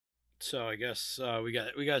So I guess we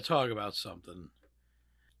got to talk about something.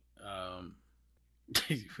 Um,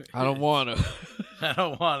 I don't want to. I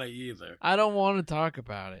don't want to either. I don't want to talk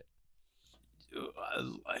about it.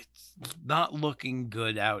 It's not looking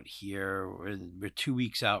good out here. We're 2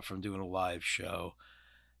 weeks out from doing a live show,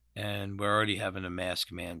 and we're already having a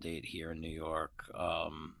mask mandate here in New York.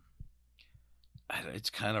 It's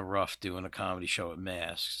kind of rough doing a comedy show with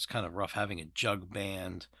masks. It's kind of rough having a jug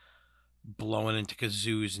band blowing into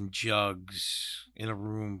kazoos and jugs in a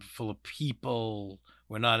room full of people.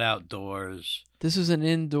 We're not outdoors. This is an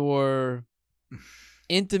indoor,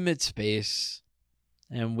 intimate space.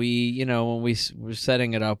 And we, when we were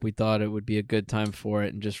setting it up, we thought it would be a good time for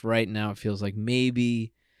it. And just right now, it feels like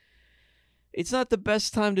maybe it's not the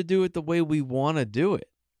best time to do it the way we want to do it.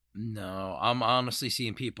 No, I'm honestly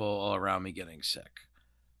seeing people all around me getting sick.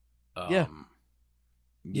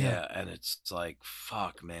 Yeah, and it's like,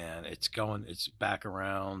 fuck, man, it's back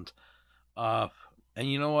around. And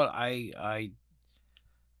you know what? I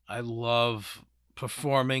love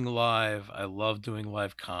performing live. I love doing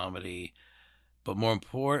live comedy. But more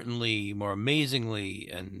importantly, more amazingly,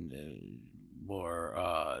 and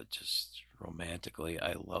more just romantically,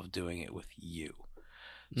 I love doing it with you.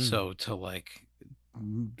 So to like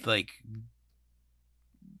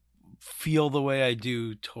feel the way I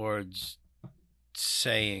do towards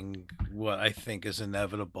saying what I think is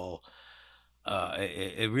inevitable,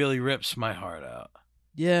 it really rips my heart out.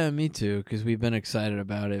 Yeah, me too, because we've been excited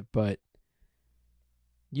about it. But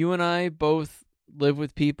you and I both live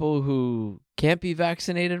with people who can't be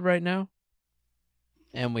vaccinated right now,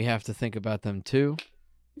 and we have to think about them too.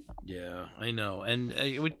 Yeah, I know. And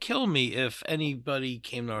it would kill me if anybody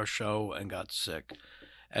came to our show and got sick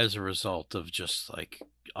as a result of just like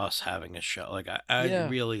us having a show. Like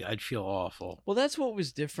I'd feel awful. Well, that's what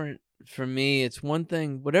was different for me. It's one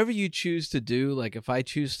thing, whatever you choose to do, like if I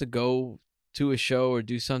choose to go to a show or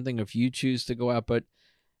do something, if you choose to go out, but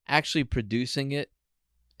actually producing it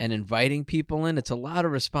and inviting people in, it's a lot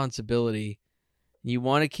of responsibility. You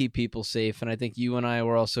want to keep people safe, and I think you and I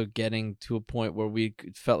were also getting to a point where we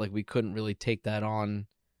felt like we couldn't really take that on.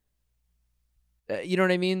 You know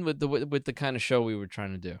what I mean? With the kind of show we were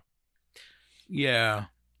trying to do. Yeah,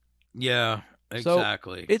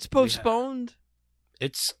 exactly. So it's postponed.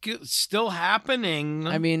 It's still happening.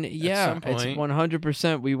 I mean, yeah, it's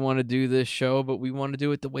 100%. We want to do this show, but we want to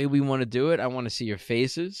do it the way we want to do it. I want to see your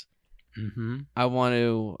faces. Mm-hmm. I want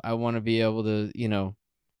to be able to,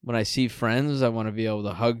 when I see friends, I want to be able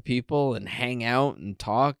to hug people and hang out and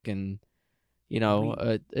talk, and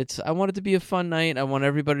I want it to be a fun night. I want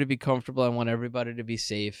everybody to be comfortable. I want everybody to be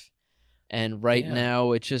safe. And right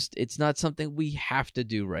now, it's not something we have to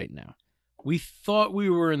do right now. We thought we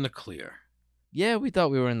were in the clear. Yeah, we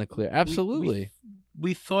thought we were in the clear. Absolutely.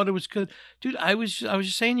 We thought it was good. Dude, I was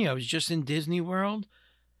just saying to you, I was just in Disney World.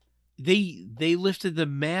 They lifted the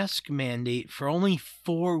mask mandate for only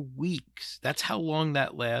 4 weeks. That's how long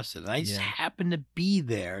that lasted. And I just happened to be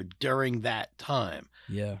there during that time.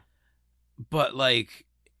 Yeah. But like,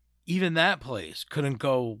 even that place couldn't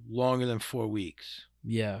go longer than 4 weeks.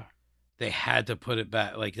 Yeah. They had to put it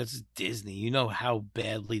back. Like, that's Disney. You know how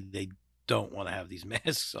badly they don't want to have these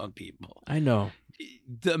masks on people. I know.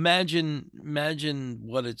 Imagine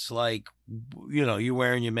what it's like. You're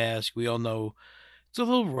wearing your mask. We all know it's a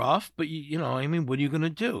little rough, but what are you going to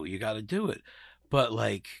do? You got to do it. But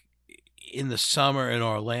like in the summer in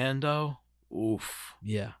Orlando, oof.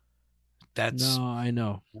 Yeah. I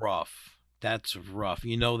know. Rough. That's rough.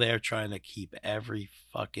 They're trying to keep every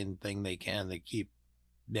fucking thing they can to keep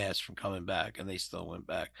masks from coming back, and they still went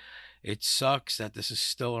back. It sucks that this is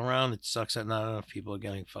still around. It sucks that not enough people are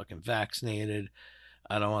getting fucking vaccinated.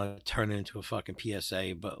 I don't want to turn it into a fucking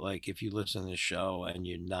PSA, but like if you listen to the show and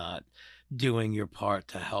you're not doing your part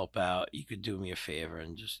to help out, you could do me a favor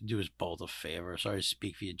and just do us both a favor. Sorry to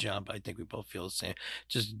speak for you, John, but I think we both feel the same.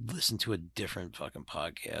 Just listen to a different fucking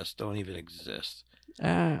podcast. Don't even exist.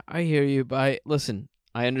 I hear you, but listen,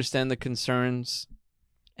 I understand the concerns.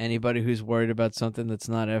 Anybody who's worried about something that's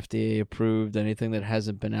not FDA approved, anything that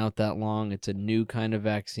hasn't been out that long, it's a new kind of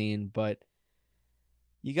vaccine, but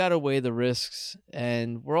you got to weigh the risks,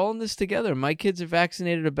 and we're all in this together. My kids are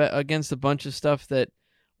vaccinated against a bunch of stuff that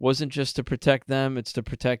wasn't just to protect them, it's to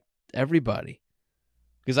protect everybody.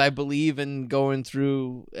 Because I believe in going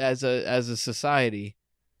through as a society.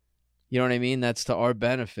 You know what I mean? That's to our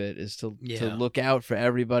benefit, is to look out for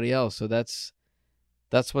everybody else. So that's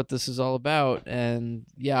what this is all about. And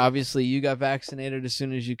yeah, obviously you got vaccinated as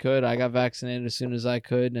soon as you could. I got vaccinated as soon as I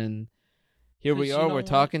could. And here we are. We're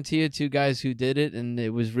talking to you, two guys who did it. And it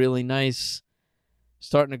was really nice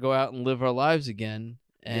starting to go out and live our lives again.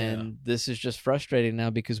 And this is just frustrating now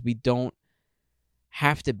because we don't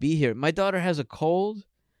have to be here. My daughter has a cold,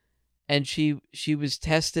 and she was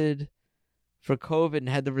tested for COVID and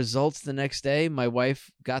had the results the next day. My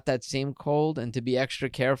wife got that same cold, and to be extra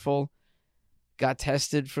careful, got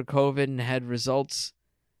tested for COVID and had results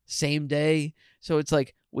same day. So it's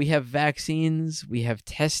like we have vaccines, we have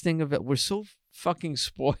testing of it. We're so fucking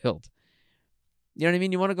spoiled. You know what I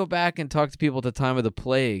mean? You want to go back and talk to people at the time of the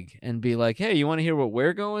plague and be like, hey, you want to hear what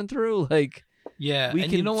we're going through? Like, yeah. we And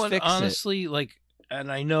can you know what? fix Honestly, like,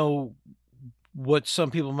 and I know what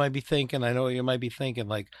some people might be thinking. I know what you might be thinking,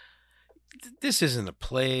 like, this isn't a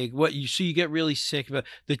plague. What you so you get really sick, but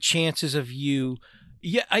the chances of you,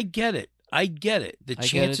 yeah, I get it. I get it. The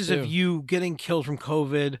chances of you getting killed from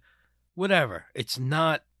COVID, whatever, it's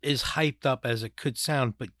not as hyped up as it could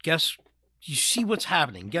sound. But you see what's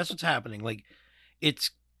happening. Guess what's happening? Like,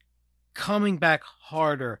 it's coming back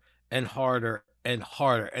harder and harder and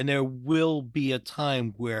harder. And there will be a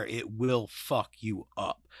time where it will fuck you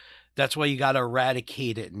up. That's why you got to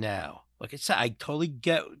eradicate it now. Like I said, I totally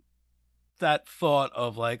get that thought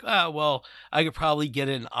of like, well, I could probably get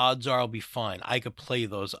it and odds are I'll be fine. I could play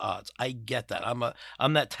those odds. I get that.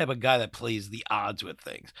 I'm that type of guy that plays the odds with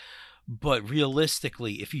things. But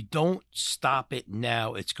realistically, if you don't stop it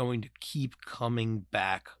now, it's going to keep coming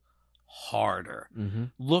back harder. Mm-hmm.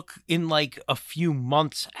 Look in like a few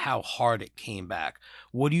months how hard it came back.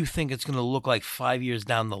 What do you think it's going to look like 5 years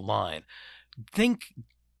down the line?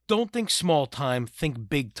 Don't think small time, think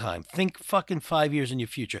big time. Think fucking 5 years in your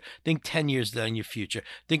future. Think 10 years in your future.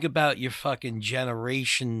 Think about your fucking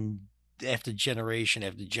generation after generation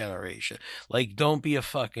after generation. Like, don't be a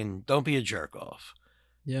jerk off.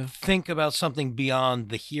 Yeah. Think about something beyond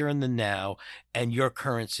the here and the now and your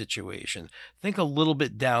current situation. Think a little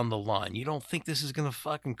bit down the line. You don't think this is going to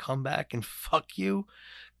fucking come back and fuck you?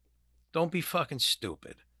 Don't be fucking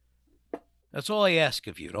stupid. That's all I ask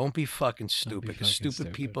of you. Don't be fucking stupid, because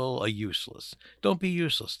stupid people are useless. Don't be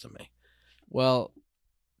useless to me. Well,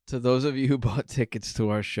 to those of you who bought tickets to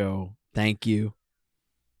our show, thank you.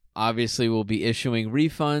 Obviously, we'll be issuing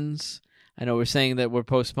refunds. I know we're saying that we're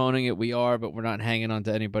postponing it. We are, but we're not hanging on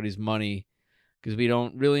to anybody's money because we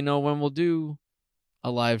don't really know when we'll do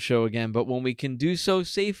a live show again. But when we can do so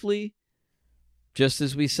safely, just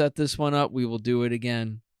as we set this one up, we will do it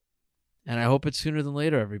again. And I hope it's sooner than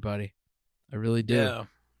later, everybody. I really do. Yeah.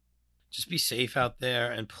 Just be safe out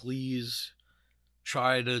there, and please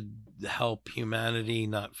try to help humanity,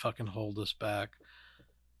 not fucking hold us back.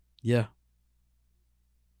 Yeah.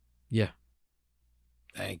 Yeah.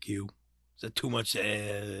 Thank you. Is that too much?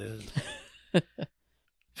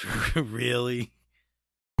 Really?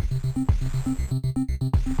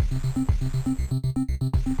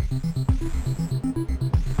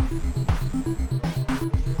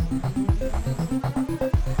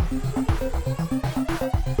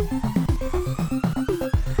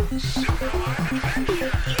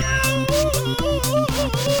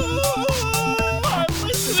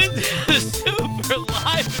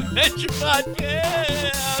 Adventure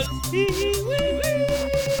Podcast.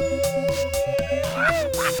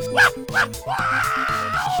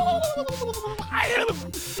 I am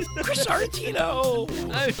Chris Artino.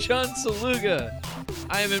 I'm John Saluga.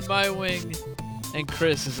 I am in my wing, and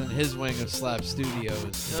Chris is in his wing of Slap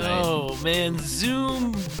Studios tonight. Oh man,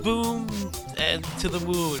 zoom, boom, and to the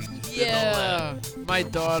moon. Yeah, my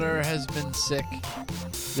daughter has been sick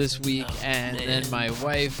this week, and then my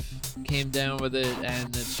wife came down with it, and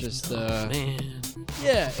it's just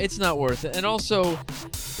yeah, it's not worth it. And also,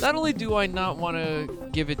 not only do I not want to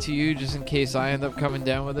give it to you just in case I end up coming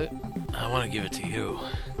down with it, I want to give it to you.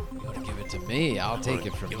 You want to give it to me? I'll take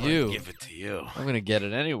it from you. Give it to you. I'm gonna get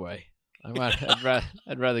it anyway.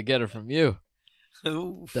 I'd rather get it from you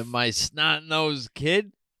than my snot-nosed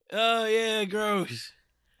kid. Oh yeah, gross.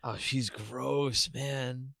 Oh, she's gross,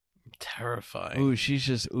 man. Terrifying. Ooh, she's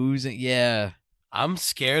just oozing. Yeah. I'm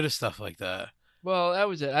scared of stuff like that. Well, that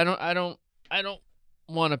was it. I don't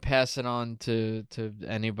want to pass it on to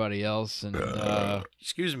anybody else. And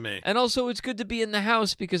excuse me. And also, it's good to be in the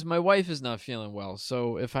house because my wife is not feeling well.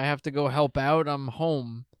 So if I have to go help out, I'm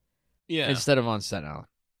home. Yeah. Instead of on Staten Island.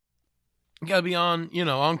 You gotta be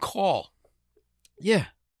on call. Yeah.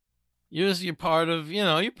 You're part of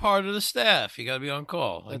the staff. You gotta be on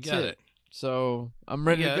call. I get it. So I'm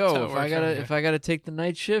ready to go. If I gotta take the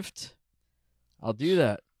night shift, I'll do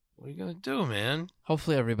that. What are you gonna do, man?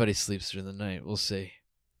 Hopefully everybody sleeps through the night. We'll see.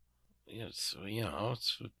 Yeah, it's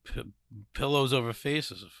what pillows over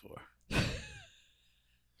faces are for.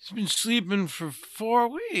 He's been sleeping for 4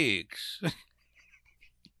 weeks.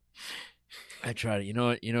 I tried it. You know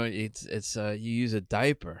what? It's you use a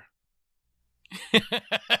diaper.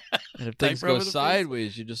 And if things go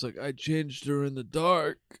sideways, you're just like, I changed her in the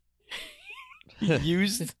dark.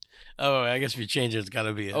 Used? Oh, I guess if you change it, it's got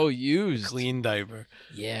to be used. Clean diaper.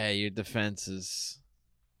 Yeah, your defense is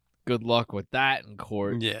good luck with that in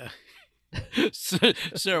court. Yeah.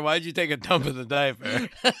 Sir, why'd you take a dump in the diaper?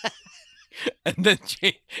 and then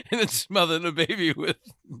smother the baby with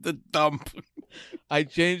the dump. I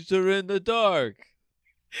changed her in the dark.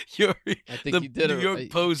 I think you did New York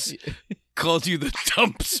Post calls you the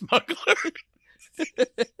dump smuggler.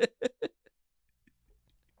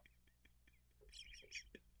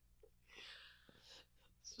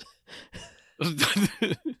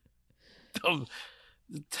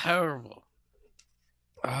 Terrible.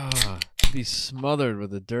 Be smothered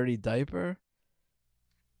with a dirty diaper?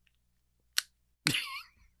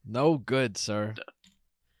 No good, sir.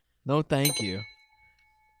 No, thank you.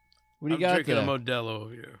 What do you got there? I'm drinking a Modelo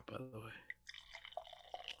over here, by the way.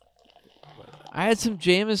 I had some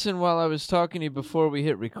Jameson while I was talking to you before we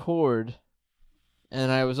hit record,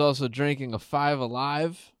 and I was also drinking a 5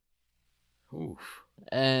 Alive. Oof.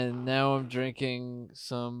 And now I'm drinking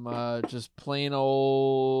some just plain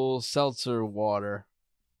old seltzer water.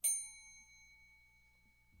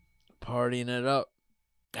 Partying it up.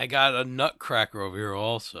 I got a Nutcracker over here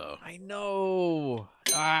also. I know.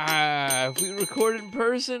 If we recorded in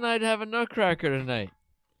person, I'd have a Nutcracker tonight.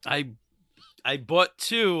 I bought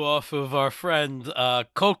 2 off of our friend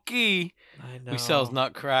Koki, who sells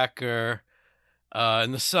Nutcracker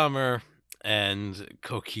in the summer and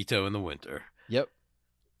Coquito in the winter. Yep.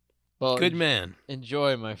 Well, good man.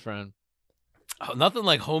 Enjoy, my friend. Oh, nothing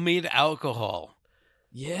like homemade alcohol.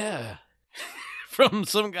 Yeah. From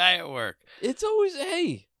some guy at work. It's always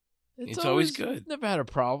It's always good. Never had a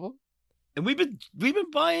problem. And we've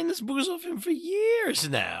been buying this booze off him for years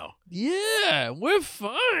now. Yeah, we're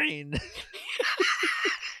fine.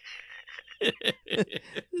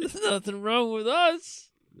 There's nothing wrong with us.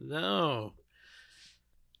 No.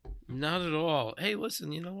 Not at all. Hey,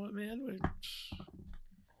 listen, you know what, man?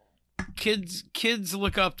 Kids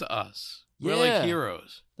look up to us. We're like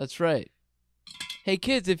heroes. That's right. Hey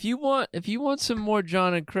kids, if you want some more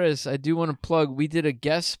John and Chris, I do want to plug. We did a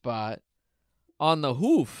guest spot on the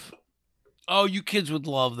Hoof. Oh, you kids would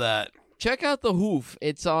love that. Check out the Hoof.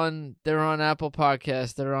 They're on Apple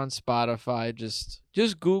Podcasts. They're on Spotify.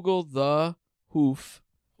 Just Google the Hoof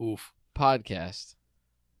podcast,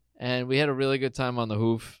 and we had a really good time on the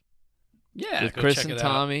Hoof. Yeah, with Chris and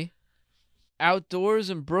Tommy.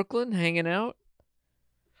 Outdoors in Brooklyn, hanging out.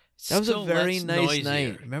 That was a very nice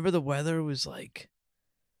night. Remember the weather was perfect.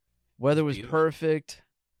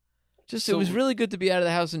 It was really good to be out of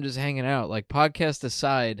the house and just hanging out. Like, podcast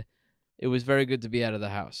aside, it was very good to be out of the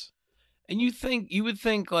house. And you would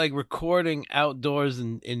think like recording outdoors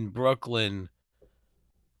in Brooklyn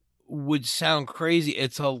would sound crazy.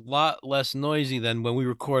 It's a lot less noisy than when we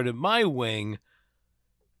recorded my wing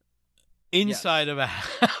inside of a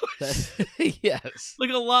house. Yes.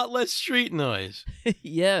 Like a lot less street noise.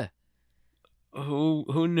 Yeah.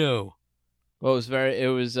 Who knew? Well, it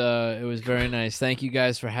was very nice. Thank you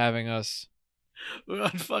guys for having us. We're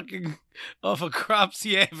on fucking off of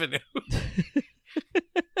Cropsey Avenue.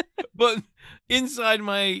 But inside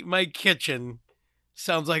my kitchen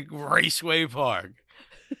sounds like Raceway Park.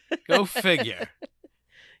 Go figure.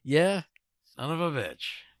 Yeah. Son of a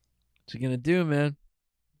bitch. What you gonna do, man?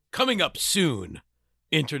 Coming up soon,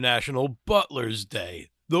 International Butler's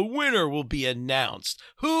Day. The winner will be announced.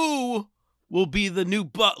 Who will be the new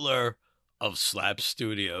butler of Slap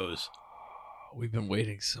Studios? We've been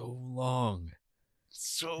waiting so long.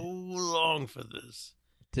 So long for this.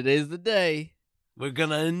 Today's the day. We're going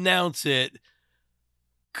to announce it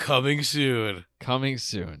coming soon. Coming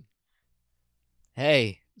soon.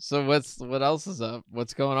 Hey, so what else is up?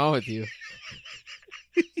 What's going on with you?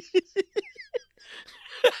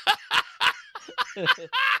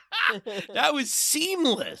 That was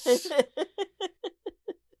seamless.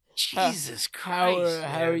 Jesus Christ.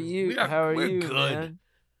 How are you? We're good. Man?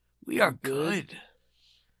 We are good.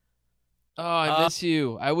 Oh, I miss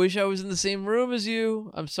you. I wish I was in the same room as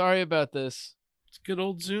you. I'm sorry about this. It's good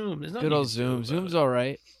old Zoom. Good old Zoom. Zoom's all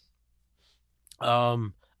right.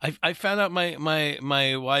 I found out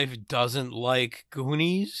my wife doesn't like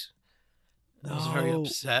Goonies. I was very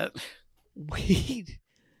upset. Wait.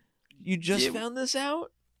 You just found this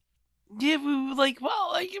out? Yeah, we were like,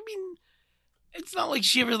 well, I mean, it's not like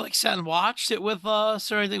she ever sat and watched it with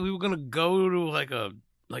us or anything. We were gonna go to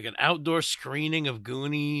an outdoor screening of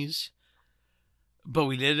Goonies, but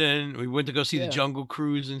we didn't. We went to go see the Jungle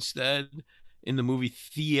Cruise instead in the movie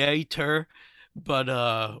theater. But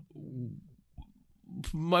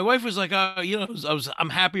my wife was like, I'm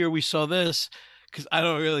happier we saw this because I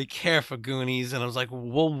don't really care for Goonies, and I was like,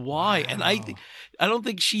 well, why? And I don't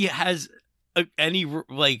think she has any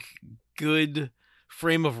like good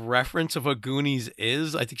frame of reference of what Goonies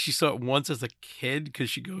is. I think she saw it once as a kid because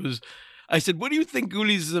she goes, I said, what do you think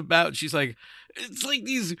Goonies is about? She's like, it's like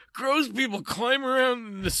these gross people climb around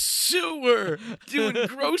in the sewer doing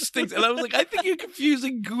gross things. And I was like, I think you're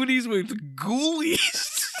confusing Goonies with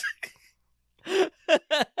Ghoulies. You're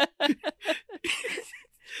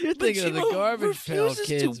thinking of the Garbage Pail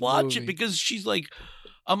Kids to watch movie. it because she's like,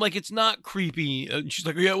 I'm like, it's not creepy. And she's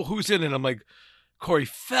like, yeah, well, who's in it? I'm like, Corey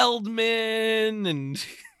Feldman and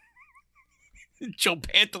Joe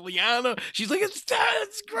Pantoliano. She's like, it's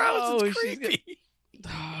gross. It's creepy.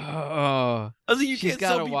 I was like, you can't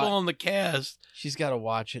tell people on the cast. She's got to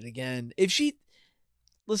watch it again.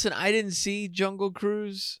 Listen, I didn't see Jungle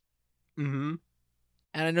Cruise. Mm-hmm.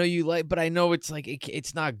 And I know you but I know it's like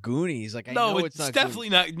it's not Goonies. Like I know it's not definitely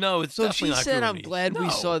Goonies. Not. No, it's so definitely not. So she said, Goonies. "I'm glad we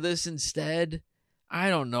saw this instead." I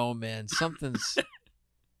don't know, man. Something's.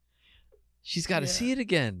 She's got to see it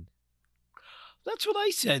again. That's what I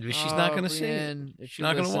said, but she's not going to see it. She's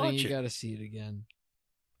not going to watch it. You got to see it again.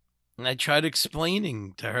 And I tried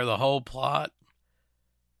explaining to her the whole plot.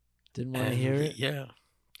 Didn't want to hear it. Yeah,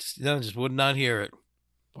 just would not hear it.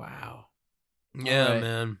 Wow. Yeah,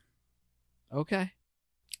 man. Okay.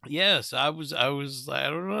 Yes, I was. I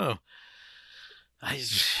don't know. I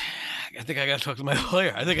think I got to talk to my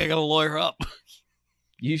lawyer. I think I got to lawyer up.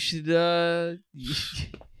 You should.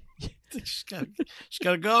 She's got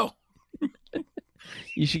to go.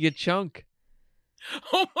 You should get Chunk.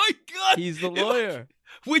 Oh my God, he's the lawyer.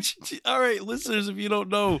 All right, listeners, if you don't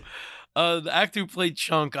know, the actor who played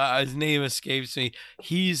Chunk, his name escapes me.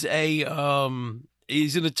 He's an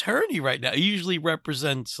attorney right now. He usually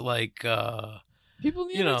represents like people in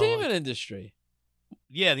the entertainment industry.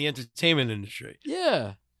 Yeah, the entertainment industry.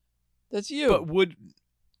 Yeah, that's you. But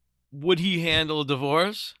would he handle a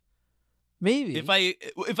divorce? Maybe. If I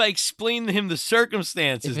explain to him the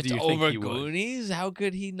circumstances, if it's do you think he Goonies, would? How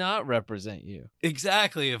could he not represent you?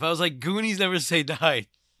 Exactly. If I was like, Goonies never say die,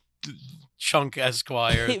 Chunk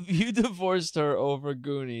Esquire. If you divorced her over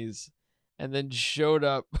Goonies and then showed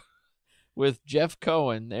up with Jeff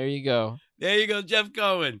Cohen, there you go. There you go, Jeff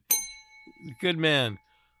Cohen. Good man.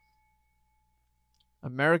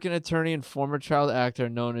 American attorney and former child actor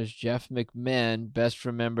known as Jeff McMahon, best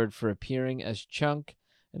remembered for appearing as Chunk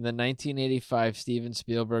in the 1985 Steven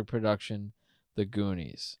Spielberg production, The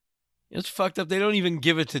Goonies. It's fucked up. They don't even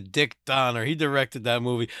give it to Dick Donner. He directed that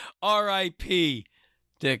movie. R.I.P.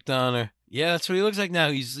 Dick Donner. Yeah, that's what he looks like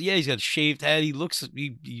now. He's got a shaved head. He looks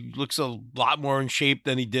a lot more in shape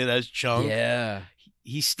than he did as Chunk. Yeah.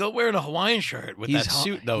 He's still wearing a Hawaiian shirt with that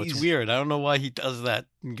suit, though. It's weird. I don't know why he does that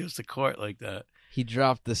and goes to court like that. He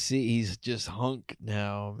dropped the C. He's just hunk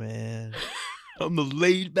now, man. I'm the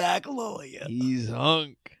laid-back lawyer. He's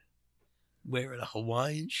hunk. Wearing a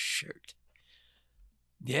Hawaiian shirt.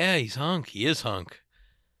 Yeah, he's hunk. He is hunk.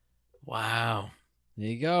 Wow. There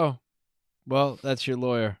you go. Well, that's your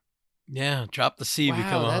lawyer. Yeah, drop the C,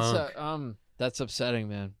 become a hunk. That's upsetting,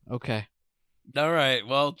 man. Okay. All right.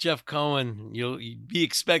 Well, Jeff Cohen, you'll be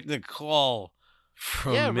expecting a call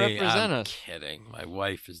from me. Yeah, represent us. I'm kidding. My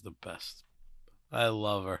wife is the best. I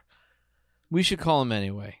love her. We should call him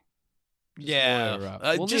anyway. Yeah.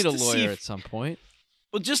 We'll need a lawyer at some point.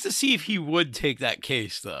 Well, just to see if he would take that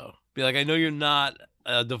case, though. Be like, I know you're not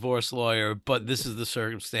a divorce lawyer, but this is the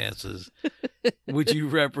circumstances. Would you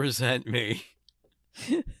represent me?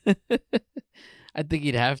 I think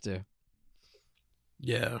he'd have to.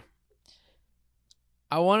 Yeah.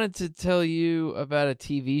 I wanted to tell you about a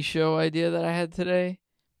TV show idea that I had today.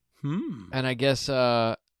 And I guess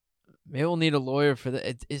maybe we'll need a lawyer for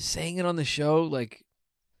that. Is saying it on the show like,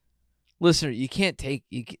 listener,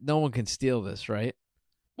 no one can steal this, right?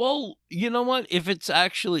 Well, you know what? If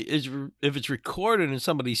it's recorded and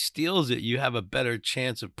somebody steals it, you have a better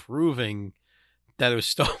chance of proving that it was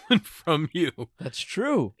stolen from you. That's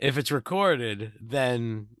true. If it's recorded,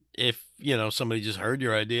 then if, somebody just heard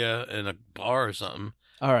your idea in a bar or something.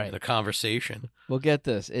 All right. In a conversation. Well, get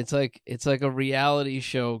this. It's like a reality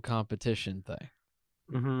show competition thing.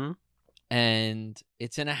 Mm-hmm. And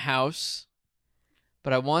it's in a house,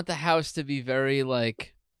 but I want the house to be very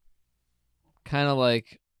kind of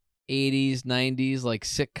like 80s, 90s, like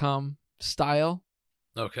sitcom style.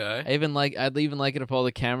 Okay. I'd even like it if all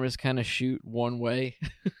the cameras kind of shoot one way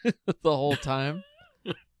the whole time.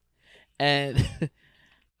 And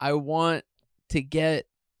I want to get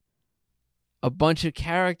a bunch of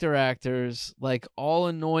character actors, like all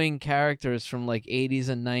annoying characters from like 80s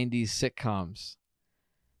and 90s sitcoms.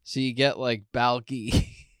 So you get like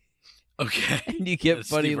Balky. Okay. And you get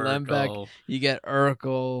Buddy Steve Lembeck. Urkel, You get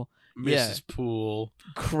Urkel. Mrs. Poole.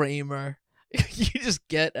 Kramer. You just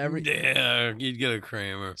get everything. Yeah, you'd get a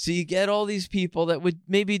Kramer. So you get all these people that would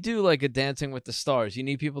maybe do like a Dancing with the Stars. You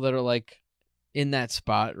need people that are like in that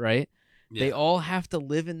spot, right? Yeah. They all have to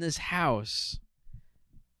live in this house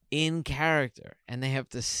in character, and they have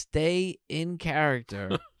to stay in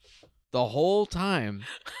character the whole time.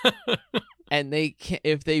 And they can't,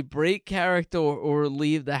 if they break character or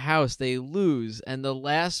leave the house, they lose, and the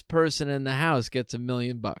last person in the house gets $1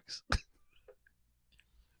 million.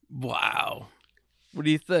 Wow. What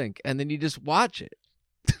do you think? And then you just watch it.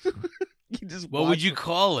 What would you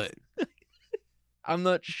call it? I'm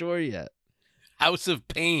not sure yet. House of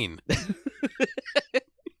Pain.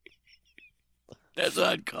 That's what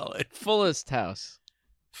I'd call it. Fullest House.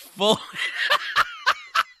 Full.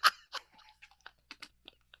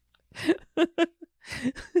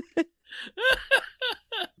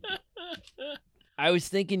 I was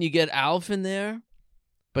thinking you get Alf in there,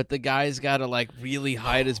 but the guy's got to like really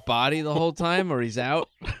hide his body the whole time or he's out.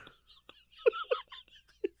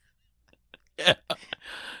 Yeah.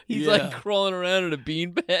 He's like crawling around in a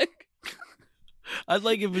beanbag. I'd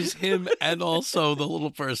like if it was him and also the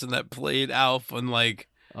little person that played Alf and like.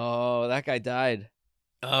 Oh, that guy died.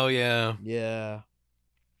 Oh, yeah. Yeah.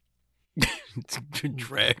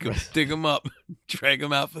 Drag him, dig him up, drag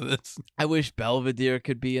him out for this. I wish Belvedere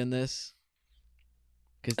could be in this.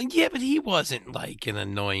 Yeah, but he wasn't like an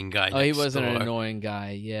annoying guy. Oh, he wasn't an annoying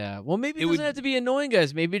guy. Yeah. Well, maybe it doesn't have to be annoying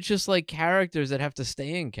guys. Maybe it's just like characters that have to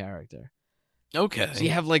stay in character. Okay. So you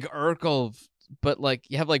have like Urkel, but like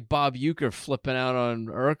you have like Bob Uecker flipping out on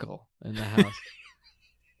Urkel in the house.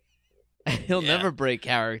 He'll never break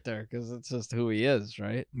character because it's just who he is,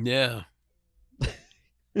 right? Yeah.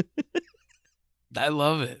 I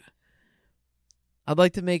love it. I'd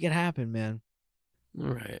like to make it happen, man.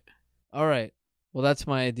 All right. Well, that's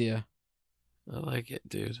my idea. I like it,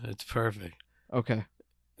 dude. It's perfect. Okay.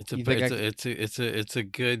 It's a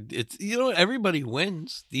good. It's you know everybody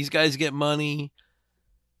wins. These guys get money.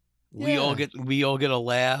 We all get a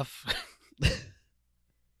laugh.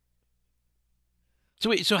 So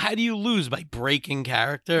wait, so how do you lose? By breaking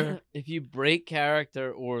character? If you break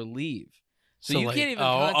character or leave. So you like, can't even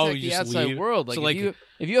contact the outside world. Like, so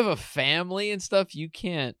if you have a family and stuff, you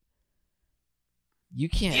can't. You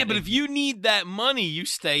can't. Yeah, but if you need that money, you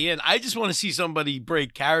stay in. I just want to see somebody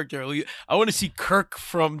break character. I want to see Kirk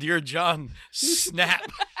from Dear John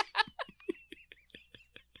snap.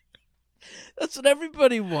 That's what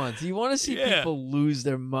everybody wants. You want to see people lose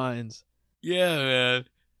their minds. Yeah, man.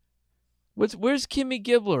 Where's Kimmy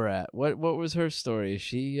Gibbler at? What was her story? Is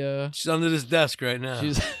she she's under this desk right now.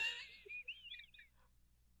 She's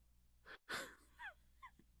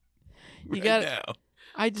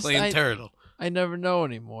playing turtle. I never know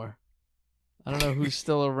anymore. I don't know who's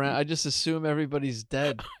still around. I just assume everybody's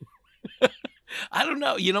dead. I don't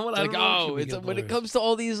know. You know what? When it comes to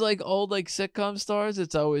all these like old like sitcom stars,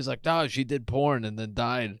 it's always like, no, she did porn and then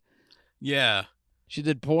died. Yeah, she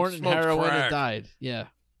did porn and heroin and died. Yeah,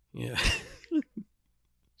 yeah.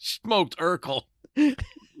 Smoked Urkel,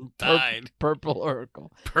 died. Purple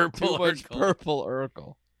Urkel. Purple Urkel. Purple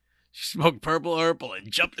Urkel. She smoked purple Urkel and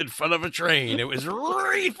jumped in front of a train. It was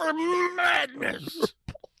reefer madness.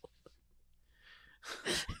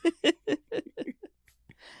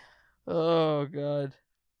 Oh, God.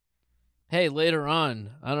 Hey, later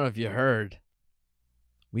on, I don't know if you heard,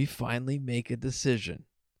 we finally make a decision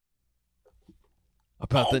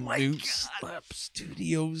about the new Slap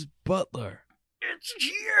Studios Butler. It's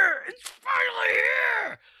here. It's finally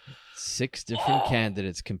here. 6 different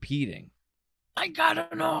candidates competing. I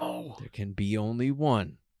gotta know. There can be only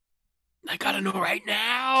one. I gotta know right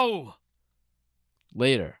now.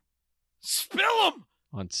 Later. Spill them.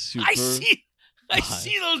 On Super. I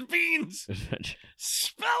see those beans.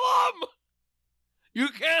 Spill them. You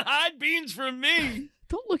can't hide beans from me.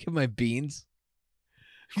 Don't look at my beans.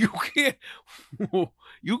 You can't.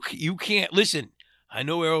 You can't. Listen, I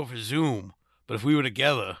know we're over Zoom, but if we were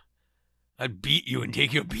together, I'd beat you and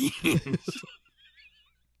take your beans.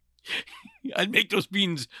 I'd make those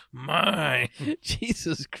beans mine.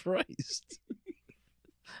 Jesus Christ.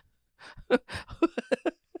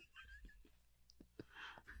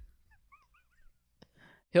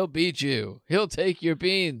 He'll beat you. He'll take your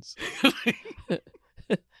beans.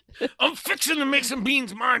 I'm fixing to make some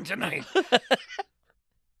beans mine tonight.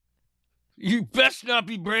 You best not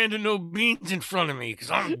be branding no beans in front of me,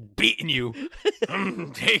 because I'm beating you.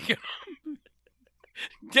 I'm taking them.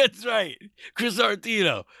 That's right. Chris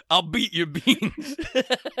Artino, I'll beat your beans.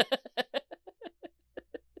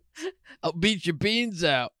 I'll beat your beans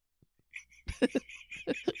out.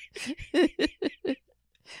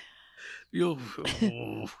 You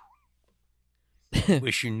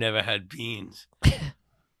wish you never had beans.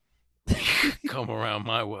 Come around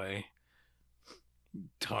my way.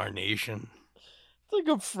 Tarnation. It's like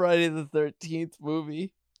a Friday the 13th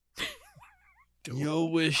movie. You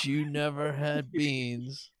wish you never had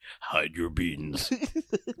beans. Hide your beans.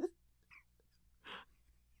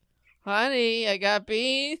 Honey, I got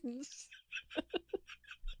beans.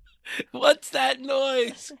 What's that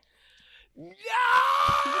noise?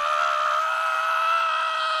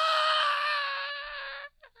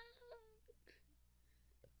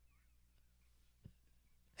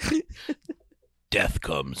 Death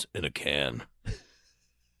comes in a can.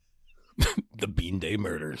 The Bean Day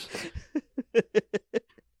Murders.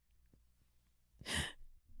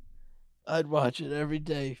 I'd watch it every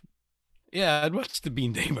day. Yeah, I'd watch the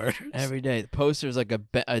Bean Day Murders. Every day. The poster's like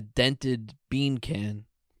a dented bean can.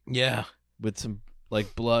 Yeah. With some,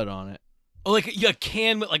 like, blood on it. Oh, like a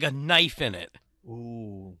can with, like, a knife in it.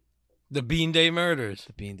 Ooh. The Bean Day Murders.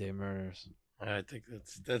 The Bean Day Murders. I think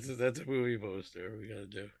that's a movie poster we gotta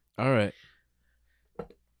do. All right.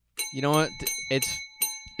 You know what?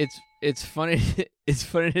 It's funny. It's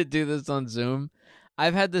funny to do this on Zoom.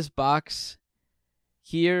 I've had this box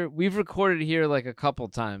here. We've recorded here like a couple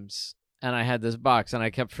times, and I had this box, and I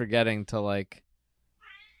kept forgetting to like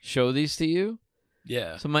show these to you.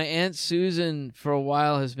 Yeah. So my Aunt Susan for a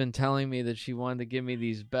while has been telling me that she wanted to give me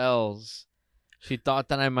these bells. She thought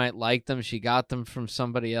that I might like them. She got them from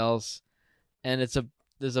somebody else, and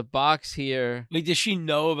there's a box here. Like, does she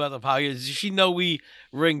know about the podcast? Does she know we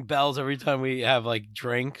ring bells every time we have like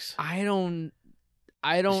drinks? I don't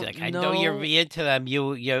She's like, know. I know you're into them.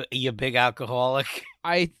 You big alcoholic.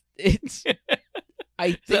 I think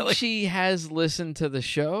like... she has listened to the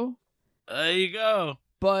show. There you go.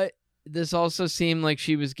 But this also seemed like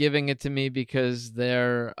she was giving it to me because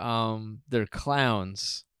they're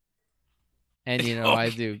clowns, and you know I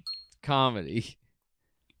do comedy.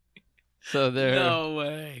 So they're no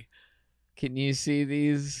way. Can you see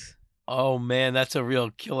these? Oh man, that's a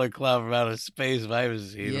real killer clown from outer space if I ever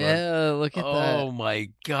seen one. Yeah, look at that. Oh my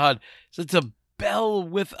god. So it's a bell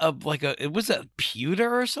with it was a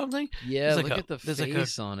pewter or something? Yeah, look at the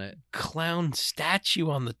face on it. Clown statue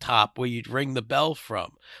on the top where you'd ring the bell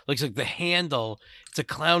from. Looks like the handle. It's a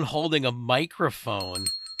clown holding a microphone.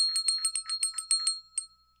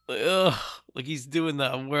 Ugh, like he's doing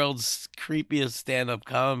the world's creepiest stand-up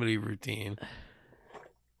comedy routine.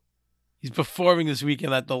 He's performing this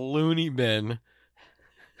weekend at the Looney Bin.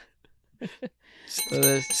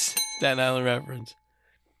 Staten Island reference.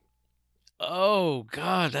 Oh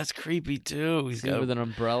God, that's creepy too. He's got with an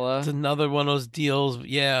umbrella. It's another one of those deals.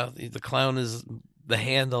 Yeah, the clown is the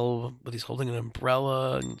handle, but he's holding an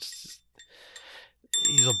umbrella, and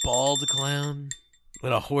he's a bald clown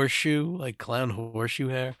with a horseshoe, like clown horseshoe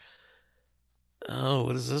hair. Oh,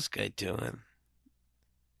 what is this guy doing?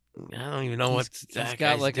 I don't even know what that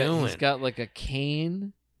guy's doing. He's got like a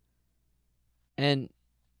cane, and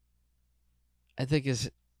I think his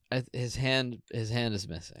hand is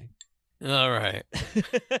missing. All right.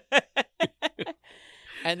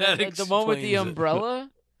 And then the one with the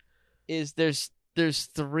umbrella is there's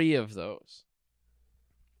 3 of those.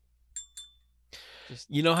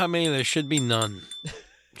 You know how many? There should be none.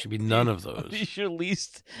 Should be none of those. These your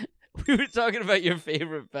least. We were talking about your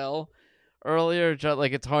favorite bell earlier.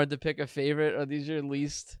 Like it's hard to pick a favorite. Are these your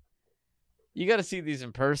least? You got to see these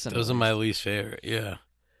in person. Those are my least favorite. Yeah.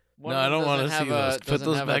 No, I don't want to see those. Put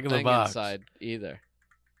those back in the box. Either.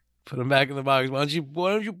 Put them back in the box. Why don't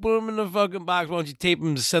you put them in the fucking box? Why don't you tape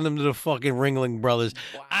them to send them to the fucking Ringling Brothers?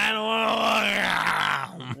 Wow. I don't want to look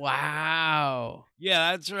at them. Wow.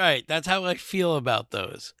 Yeah, that's right. That's how I feel about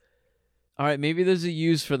those. All right, maybe there's a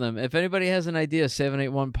use for them. If anybody has an idea,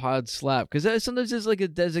 781-POD-SLAP. Because sometimes there's like a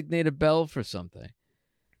designated bell for something.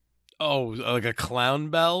 Oh, like a clown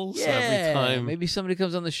bell? Yeah. So every time. Maybe somebody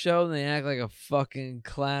comes on the show and they act like a fucking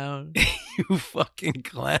clown. You fucking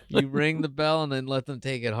clown. You ring the bell and then let them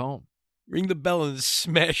take it home. Ring the bell and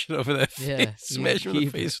smash it over their face. Yeah, smash it over the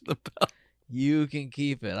face with the bell. You can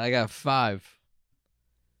keep it. I got 5.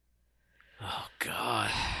 Oh, God.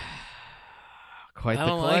 Quite the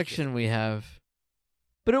collection we have.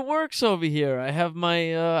 But it works over here. I have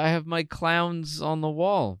my clowns on the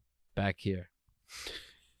wall back here.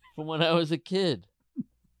 From when I was a kid.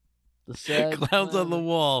 The sad clowns on the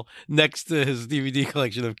wall next to his DVD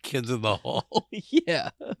collection of Kids in the Hall. Yeah.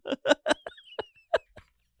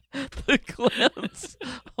 The clowns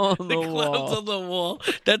on the wall. The clowns on the wall.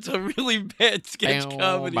 That's a really bad sketch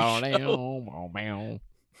comedy show.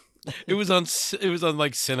 It was on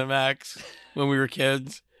like Cinemax when we were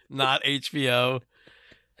kids, not HBO.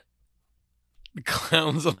 The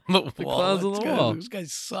clowns on the wall. The clowns on the wall. Those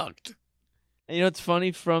guys sucked. And you know what's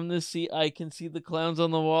funny? From this seat, I can see the clowns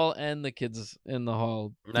on the wall and the kids in the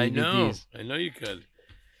hall. DVDs. I know you could.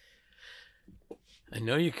 I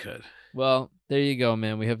know you could. Well, there you go,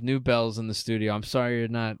 man. We have new bells in the studio. I'm sorry you're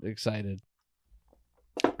not excited.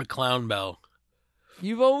 A clown bell.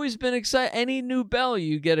 You've always been excited. Any new bell,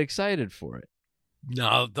 you get excited for it.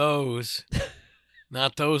 Not those.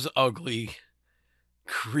 Not those ugly,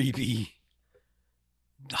 creepy,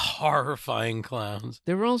 horrifying clowns.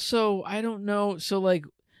 They're also, I don't know. So, like,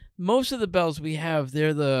 most of the bells we have,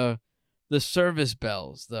 they're the service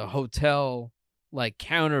bells, the hotel, like,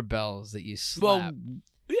 counter bells that you slap. Well,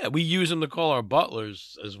 yeah, we use them to call our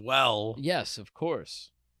butlers as well. Yes, of course.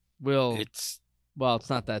 It's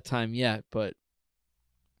not that time yet, but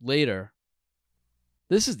later.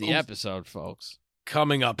 This is the episode, folks.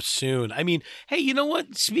 Coming up soon. I mean, hey, you know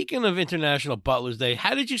what? Speaking of International Butlers Day,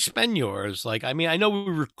 how did you spend yours? Like, I mean, I know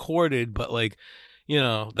we recorded, but like, you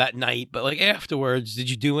know, that night, but like afterwards, did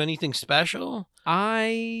you do anything special?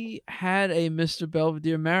 I had a Mr.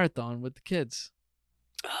 Belvedere marathon with the kids.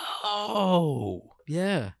 Oh.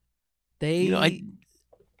 Yeah. They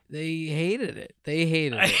hated it. They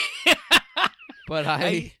hated it. But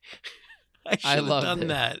I should have done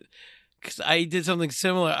that. Because I did something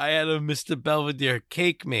similar. I had a Mr. Belvedere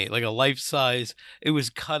cake made, like a life-size. It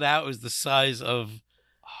was cut out. It was the size of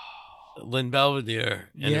Lynn Belvedere.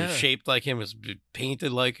 And it was shaped like him. It was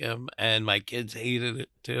painted like him. And my kids hated it,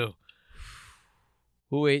 too.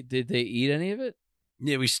 Who ate? Did they eat any of it?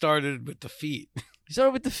 Yeah, we started with the feet. You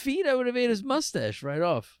started with the feet? I would have ate his mustache right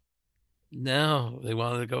off. No, they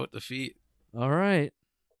wanted to go with the feet. All right.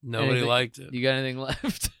 Nobody liked it. You got anything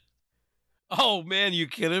left? Oh, man, you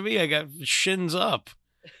kidding me? I got shins up.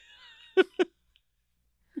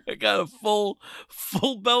 I got a full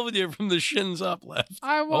Belvedere from the shins up left.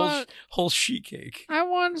 I want whole sheet cake. I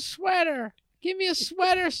want a sweater. Give me a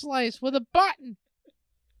sweater slice with a button.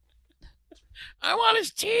 I want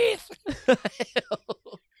his teeth. The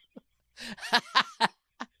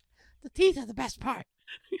teeth are the best part.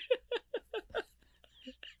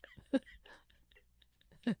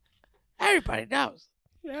 Everybody knows.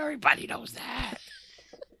 Everybody knows that.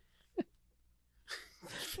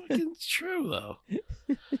 Fucking true though.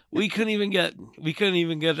 We couldn't even get to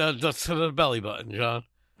the belly button, John.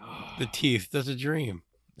 The teeth. That's a dream.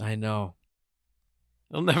 I know.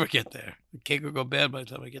 I'll never get there. The cake will go bad by the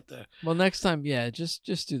time I get there. Well, next time, yeah, just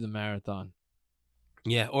do the marathon.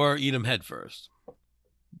 Yeah, or eat them head first.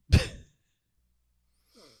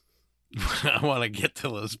 I want to get to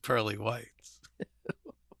those pearly whites.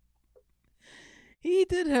 He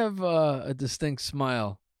did have a distinct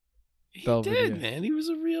smile. He did, man. He was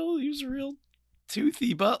a real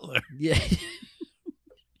toothy butler. Yeah.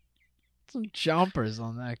 Some chompers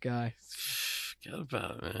on that guy. Forget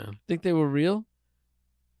about it, man. Think they were real?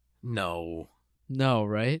 No. No,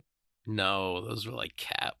 right? No, those were like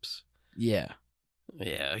caps. Yeah.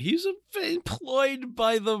 Yeah, he's employed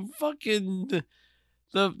by the fucking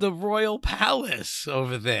the royal palace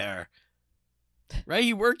over there. Right?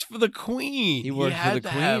 He worked for the queen. He worked for the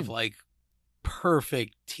queen. Have like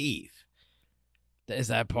perfect teeth. Is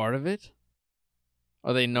that part of it?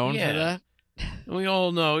 Are they known for that? We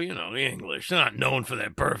all know, the English. They're not known for their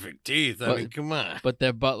perfect teeth. I mean, come on. But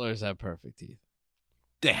their butlers have perfect teeth.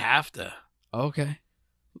 They have to. Okay.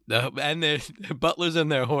 And their butlers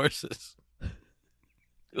and their horses.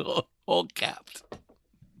 All capped.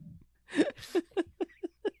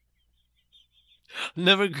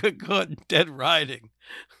 Never got caught dead riding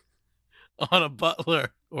on a butler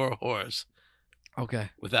or a horse.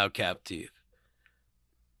 Okay. Without capped teeth.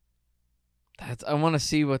 I want to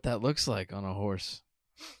see what that looks like on a horse.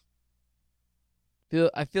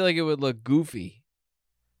 I feel like it would look goofy.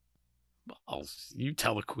 Well, you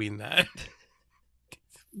tell the queen that.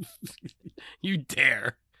 You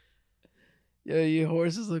dare. Yeah, your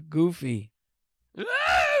horses look goofy.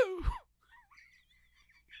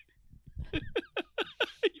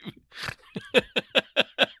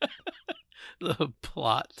 The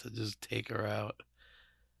plot to just take her out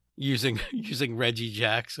using Reggie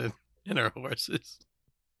Jackson and her horses.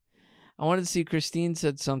 I wanted to see. Christine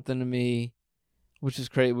said something to me, which is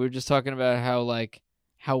crazy. We were just talking about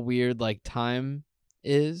how weird time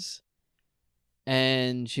is,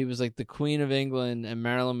 and she was like, the Queen of England and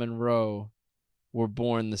Marilyn Monroe were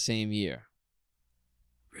born the same year.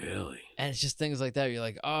 Really? And it's just things like that. You're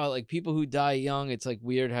like, oh, like people who die young, it's like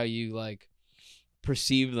weird how you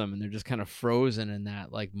perceive them and they're just kind of frozen in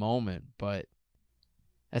that moment. But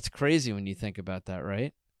that's crazy when you think about that,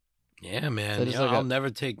 right? Yeah, man. So just like I'll never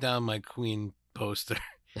take down my Queen poster.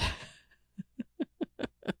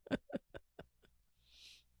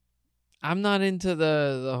 I'm not into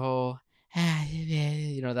the whole,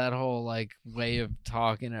 that whole like way of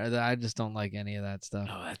talking. I just don't like any of that stuff.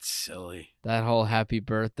 Oh, that's silly. That whole happy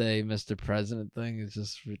birthday, Mr. President thing is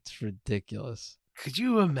it's ridiculous. Could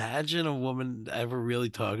you imagine a woman ever really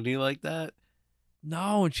talking to you like that?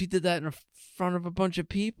 No, and she did that in front of a bunch of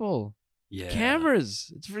people. Yeah.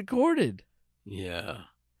 Cameras. It's recorded. Yeah.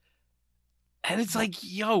 And it's like,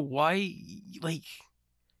 yo, why, like,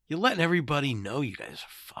 you're letting everybody know you guys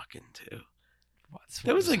are fucking too.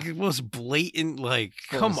 That was like the most blatant, like,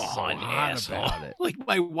 come on, asshole. About it. Like,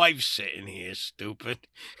 my wife's sitting here, stupid.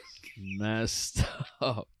 Messed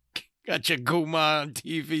up. Got your Guma on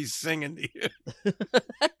TV singing to you.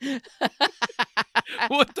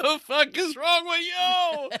 What the fuck is wrong with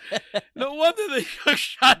you? No wonder they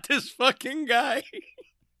shot this fucking guy.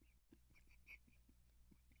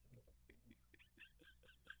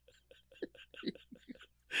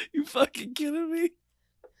 You fucking kidding me?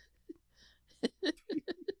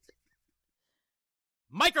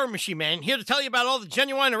 Micro Machine Man here to tell you about all the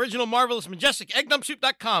genuine, original, marvelous, majestic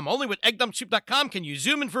eggdumpsoup.com. Only with eggdumpsoup.com can you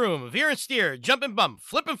zoom and vroom, veer and steer, jump and bump,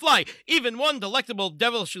 flip and fly. Even one delectable,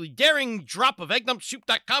 devilishly daring drop of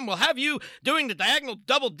eggdumpsoup.com will have you doing the diagonal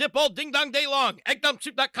double dip all ding-dong day long.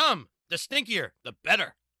 Eggdumpsoup.com. The stinkier, the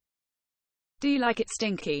better. Do you like it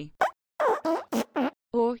stinky?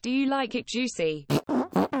 Or do you like it juicy?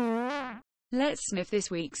 Let's sniff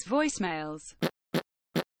this week's voicemails.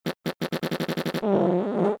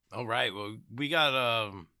 All right, well, we got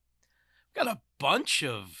a bunch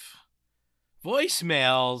of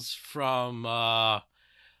voicemails from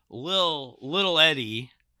little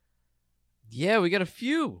Eddie. Yeah, we got a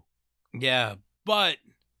few. Yeah, but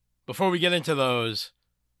before we get into those,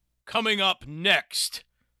 coming up next,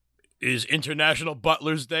 is International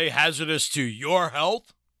Butler's Day hazardous to your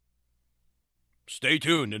health? Stay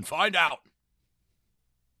tuned and find out.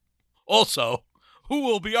 Also, who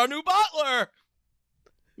will be our new butler?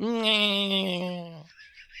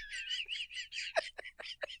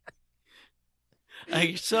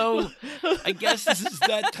 So, I guess this is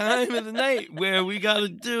that time of the night where we gotta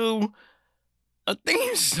do a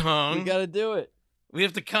theme song. We gotta do it. We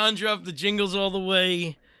have to conjure up the jingles all the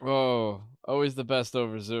way. Oh, always the best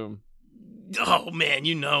over Zoom. Oh man,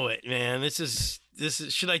 you know it, man. This is.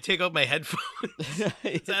 Should I take off my headphones?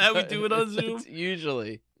 Is that how we do it on Zoom?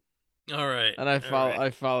 Usually. All right. And I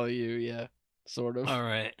follow you, yeah, sort of. All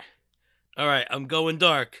right. I'm going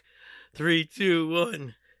dark. 3, 2,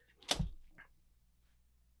 1.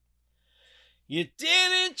 You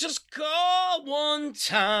didn't just call one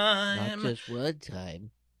time. Not just one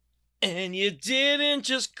time. And you didn't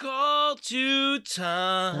just call 2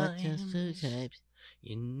 times. Not just 2 times.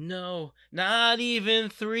 You know, not even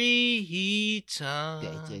 3 times.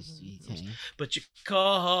 That's just 3 times. But you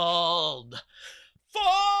called 4.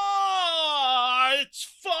 It's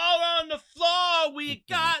 4 on the floor. We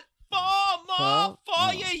got 4 more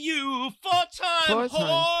for you. 4-time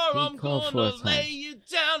whore. I'm gonna lay you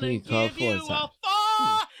down and give you a 4.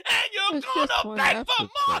 And you're gonna beg for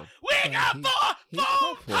more. We got 4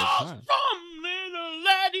 phone calls from little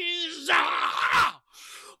ladies.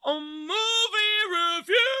 A movie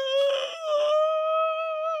reviews.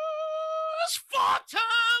 4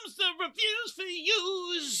 times the reviews for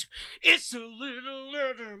use. It's a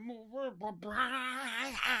little more.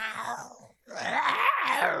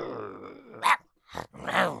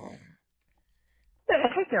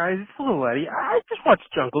 Hey guys, it's Little Eddie. I just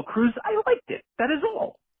watched Jungle Cruise. I liked it. That is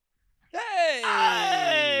all. Hey,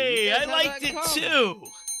 I liked it too.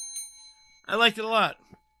 I liked it a lot.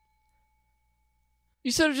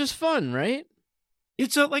 You said it was just fun, right?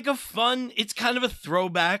 It's it's kind of a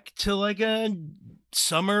throwback to like a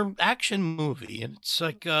summer action movie. And it's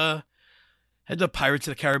like, had the Pirates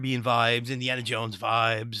of the Caribbean vibes, Indiana Jones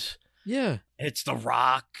vibes. Yeah. It's The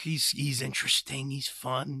Rock. He's interesting. He's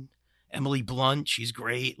fun. Emily Blunt, she's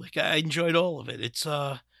great. Like, I enjoyed all of it. It's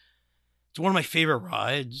one of my favorite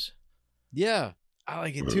rides. Yeah. I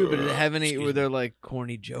like it too, but did it have any, were there like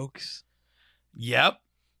corny jokes? Yep.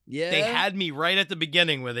 Yeah. They had me right at the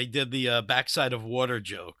beginning where they did the backside of water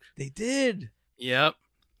joke. They did. Yep.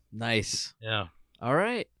 Nice. Yeah. All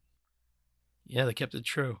right. Yeah, they kept it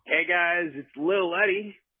true. Hey guys, it's Lil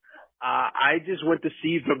Eddie. I just went to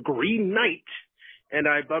see The Green Knight, and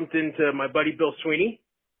I bumped into my buddy Bill Sweeney.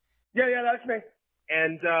 Yeah, that's me.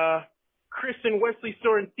 And Chris and Wesley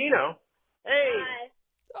Sorrentino. Hey.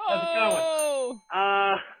 Hi. How's it going?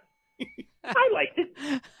 I liked it.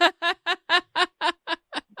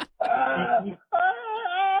 I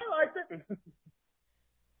liked it.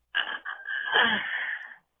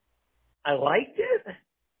 liked it?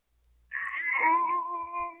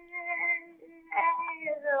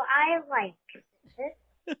 I like it.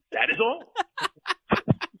 That is all.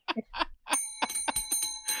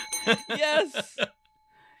 Yes.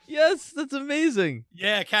 Yes, that's amazing.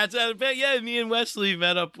 Yeah, Cats Out of Bed. Yeah, me and Wesley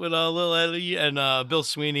met up with Lil Eddie and Bill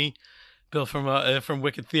Sweeney, Bill from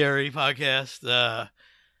Wicked Theory podcast.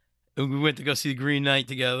 And we went to go see The Green Knight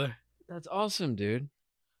together. That's awesome, dude.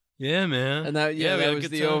 Yeah, man. And that, yeah, we had that a was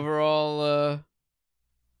good the time. overall.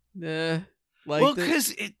 Well,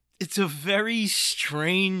 because it's a very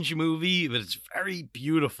strange movie, but it's very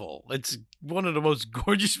beautiful. It's one of the most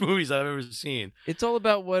gorgeous movies I've ever seen. It's all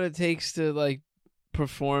about what it takes to like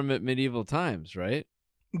perform at medieval times, right?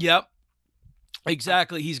 Yep,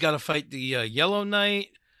 exactly. He's got to fight the Yellow Knight,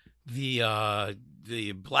 the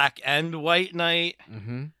Black and White Knight.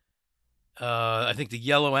 Mm-hmm. I think the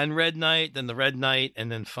Yellow and Red Knight, then the Red Knight,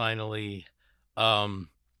 and then finally, he's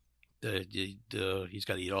got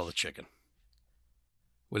to eat all the chicken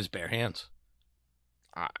with his bare hands.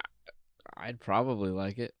 I'd probably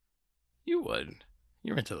like it. You would.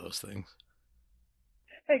 You're into those things.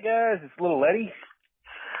 Hey guys, it's Little Eddie.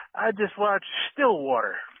 I just watched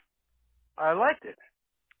Stillwater. I liked it.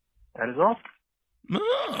 That is all.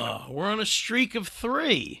 Oh, we're on a streak of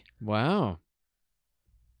 3. Wow.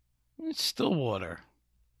 It's Stillwater.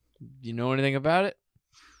 You know anything about it?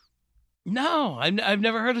 No, I've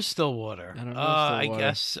never heard of Stillwater. I don't know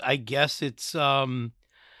Stillwater. I guess it's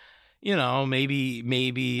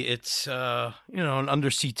maybe it's an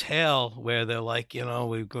undersea tale where they're like,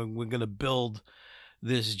 we're gonna build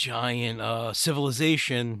this giant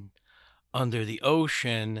civilization under the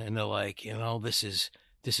ocean, and they're like, this is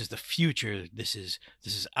the future, this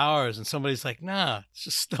is ours, and somebody's like, nah, it's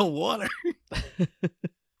just still water.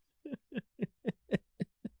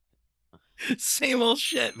 Same old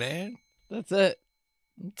shit, man. That's it.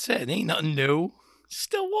 That's it. Ain't nothing new.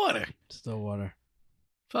 Still water. Stillwater.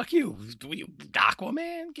 Fuck you,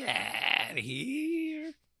 Aquaman. Get out of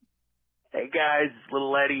here. Hey guys, it's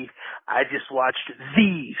Little Eddie. I just watched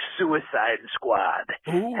The Suicide Squad,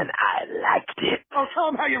 Ooh. and I liked it. Oh, tell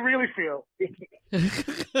them how you really feel.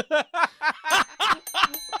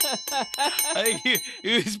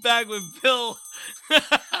 He was back with Bill.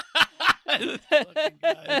 Fucking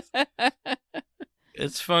guys.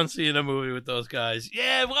 It's fun seeing a movie with those guys.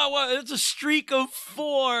 Yeah, well, it's a streak of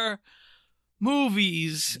 4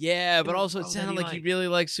 movies. Yeah, but also it sounded like you really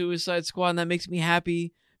like Suicide Squad, and that makes me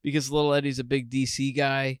happy because Little Eddie's a big DC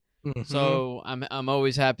guy. Mm-hmm. So I'm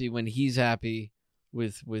always happy when he's happy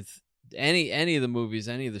with any of the movies,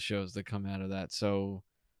 any of the shows that come out of that. So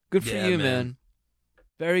good for you, man.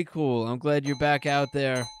 Very cool. I'm glad you're back out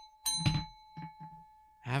there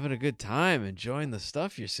having a good time, enjoying the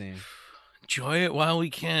stuff you're seeing. Enjoy it while we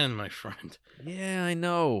can, my friend. Yeah, I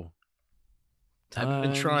know. I've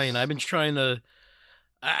been trying to.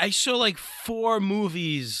 I saw like 4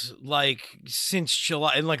 movies like since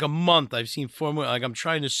July. In like a month, I've seen 4 movies. Like I'm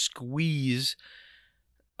trying to squeeze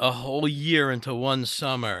a whole year into one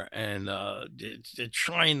summer, and they're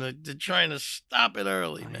trying to stop it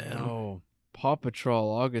early, man. Oh, Paw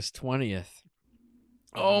Patrol, August 20th.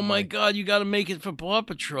 Oh my God, you got to make it for Paw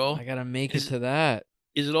Patrol. I gotta make it to that.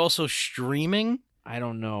 Is it also streaming? I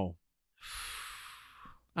don't know.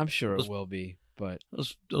 I'm sure it will be, but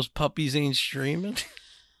those puppies ain't streaming.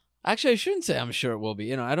 Actually, I shouldn't say I'm sure it will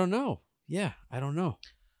be. I don't know. Yeah, I don't know.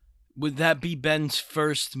 Would that be Ben's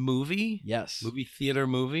first movie? Yes. Movie theater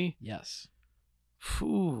movie? Yes.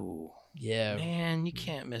 Phew. Yeah. Man, you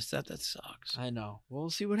can't miss that. That sucks. I know. Well, we'll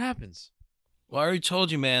see what happens. Well, I already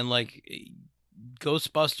told you, man, like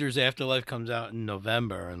Ghostbusters Afterlife comes out in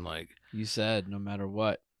November, and like you said, no matter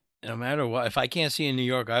what, if I can't see it in New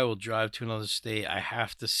York, I will drive to another state. I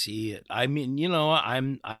have to see it. I mean,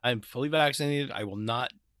 I'm fully vaccinated. I will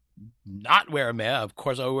not wear a mask. Of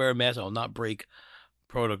course, I will wear a mask. I will not break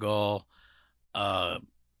protocol. But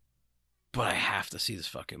I have to see this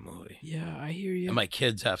fucking movie. Yeah, I hear you. And my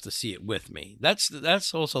kids have to see it with me.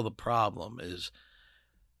 That's also the problem is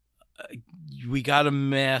we got to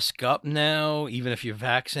mask up now, even if you're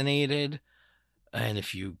vaccinated. And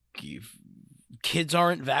if kids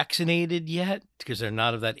aren't vaccinated yet because they're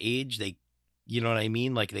not of that age, you know what I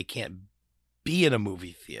mean? Like they can't be in a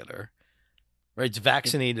movie theater, right? It's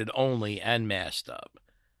vaccinated only and masked up.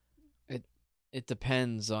 It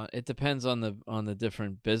depends on the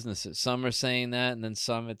different businesses. Some are saying that, and then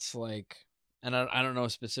some it's like, and I don't know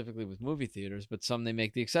specifically with movie theaters, but some they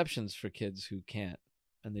make the exceptions for kids who can't,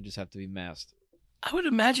 and they just have to be masked. I would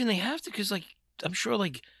imagine they have to, because like I'm sure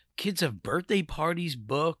like kids have birthday parties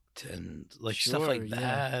booked and like stuff like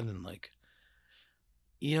that, and like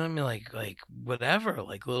You know what I mean? Like whatever,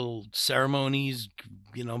 like little ceremonies,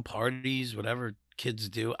 parties, whatever kids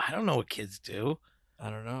do. I don't know what kids do.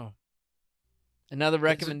 I don't know. Another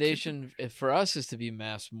recommendation for us is to be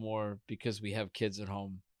masked more because we have kids at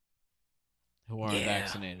home who aren't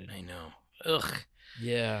vaccinated. I know. Ugh.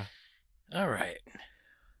 Yeah. All right.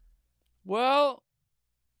 Well,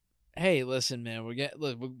 hey, listen, man. We're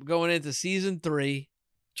going into season 3.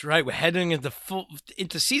 That's right. We're heading into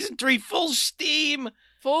season 3, full steam.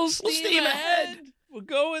 Full steam ahead. We're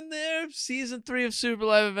going there. Season 3 of Super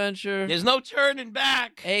Live Adventure. There's no turning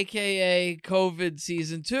back. AKA COVID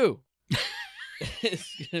season 2.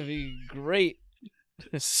 It's gonna be great.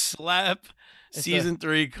 Slap season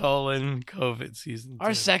 3 : COVID season 2.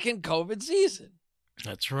 Our second COVID season.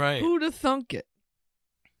 That's right. Who'd have thunk it?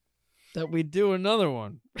 That we'd do another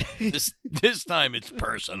one. This time it's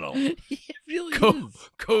personal. It really is.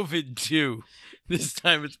 COVID 2. This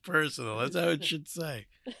time it's personal. That's how it should say.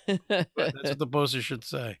 That's what the poster should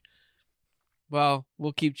say. Well,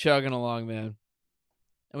 we'll keep chugging along, man.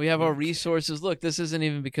 And we have our resources. Look, this isn't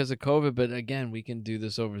even because of COVID, but again, we can do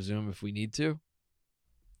this over Zoom if we need to.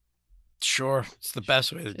 Sure. It's the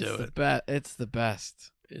best way to do it. It's the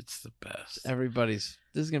best. It's the best.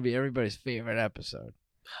 This is going to be everybody's favorite episode.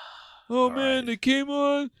 Oh, man, right. They came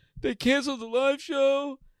on. They canceled the live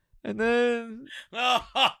show. And then they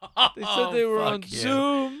said they were on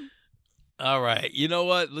Zoom. All right. You know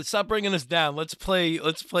what? Let's stop bringing us down. Let's play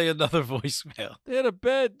another voicemail.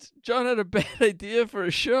 John had a bad idea for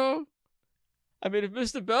a show. I mean, if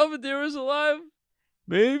Mr. Belvedere is alive,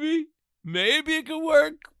 maybe it could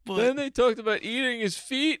work. But then they talked about eating his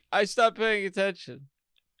feet. I stopped paying attention.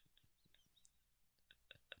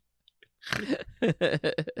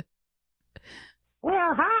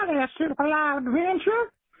 Well, hi there, Super Live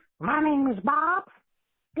Adventure. My name is Bob.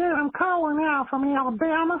 Yeah, I'm calling now from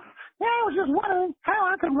Alabama. Yeah, I was just wondering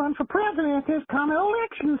how I could run for president this coming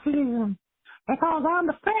election season. Because I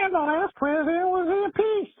understand the last president was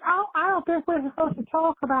impeached. I don't think we're supposed to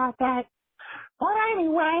talk about that. But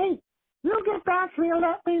anyway, you get back to me and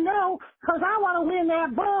let me know, because I want to win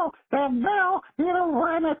that bell did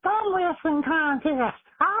in a thumb wrestling contest.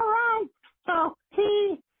 All right? So,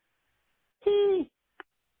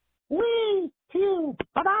 we, you.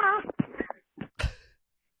 Bye-bye.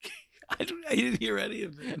 I didn't hear any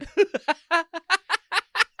of it.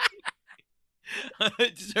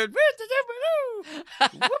 I just heard.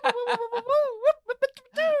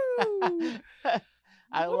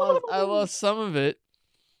 I lost some of it.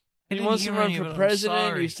 He wants to run for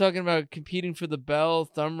president. He's talking about competing for the bell,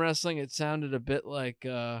 thumb wrestling. It sounded a bit like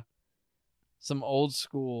some old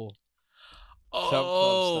school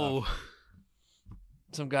club stuff.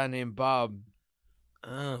 Some guy named Bob.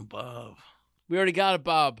 Oh, Bob. We already got a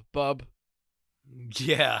Bob.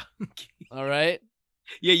 Yeah. All right?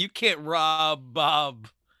 Yeah, you can't rob Bob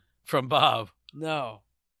from Bob. No.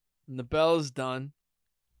 And the bell is done.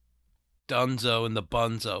 Dunzo and the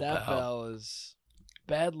Bunzo, That pal. bell is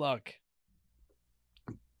bad luck.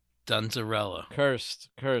 Dunzarella. Cursed.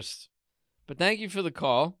 But thank you for the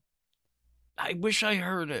call. I wish I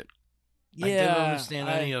heard it. Yeah, I didn't understand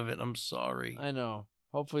any of it. I'm sorry. I know.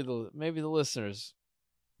 Hopefully maybe the listeners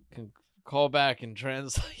can call back and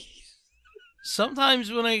translate.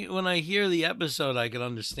 Sometimes when I hear the episode, I can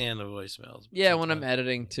understand the voicemails. Yeah, when I'm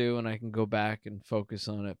editing too, and I can go back and focus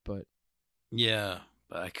on it. But yeah,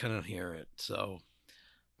 but I couldn't hear it. So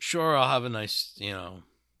sure, I'll have a nice,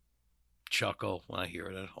 chuckle when I hear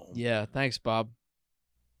it at home. Yeah, thanks, Bob.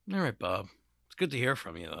 All right, Bob. It's good to hear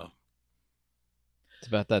from you, though. It's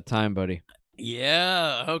about that time, buddy.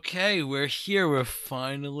 Yeah, okay, we're here. We're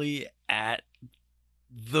finally at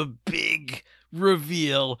the big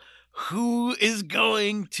reveal. Who is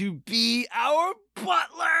going to be our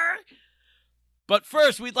butler? But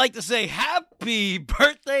first, we'd like to say happy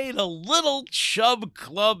birthday to Little Chub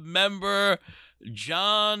Club member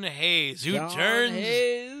John Hayes, who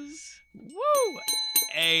turns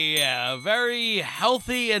a very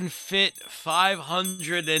healthy and fit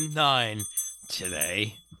 509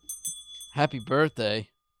 today. Happy birthday.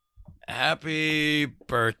 Happy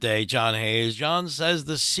birthday, John Hayes. John says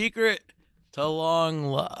the secret to a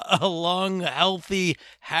long, healthy,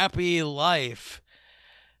 happy life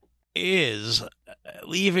is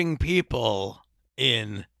leaving people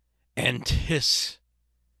in anticipation.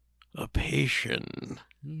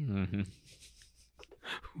 Mm-hmm.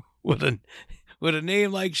 With a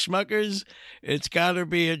name like Schmuckers, it's got to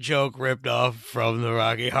be a joke ripped off from the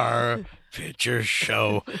Rocky Horror Picture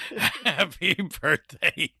Show. Happy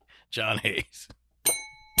birthday, John Hayes.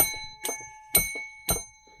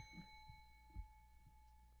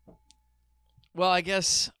 Well, I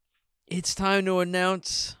guess It's time to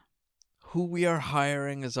announce who we are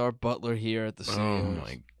hiring as our butler here at the studios. Oh,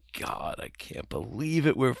 my God. I can't believe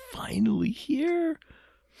it. We're finally here.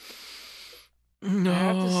 I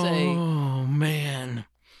have to say, oh, man.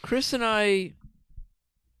 Chris and I,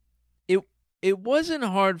 it wasn't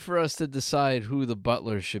hard for us to decide who the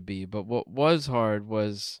butler should be, but what was hard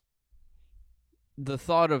was the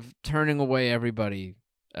thought of turning away everybody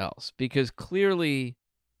else, because clearly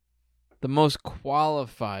the most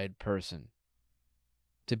qualified person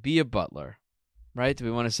to be a butler, right? Do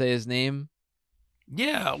we want to say his name?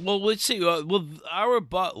 Yeah, well, let's see. Well, our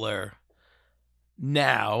butler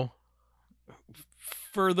now,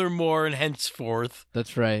 furthermore and henceforth,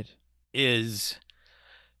 That's right. is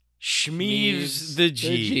Shmeeves the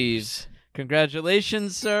Jeeves.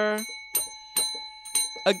 Congratulations, sir.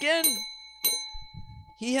 Again,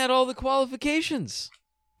 he had all the qualifications.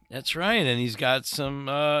 That's right, and he's got some,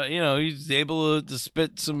 he's able to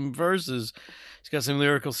spit some verses. He's got some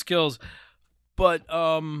lyrical skills. But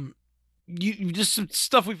you just some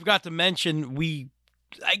stuff we forgot to mention.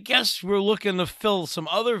 I guess we're looking to fill some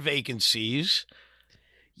other vacancies.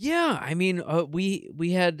 Yeah, I mean,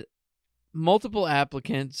 we had multiple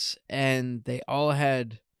applicants, and they all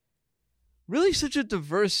had really such a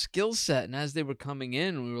diverse skill set. And as they were coming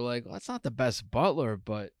in, we were like, well, that's not the best butler,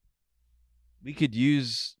 but we could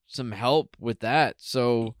use some help with that.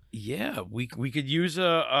 So yeah, we could use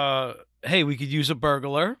we could use a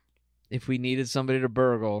burglar if we needed somebody to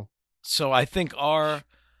burgle. So I think our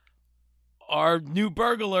new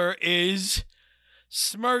burglar is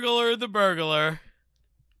Smurgler the Burglar.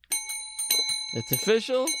 It's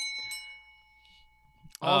official.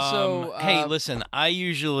 Also, hey, listen, I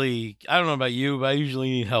don't know about you, but I usually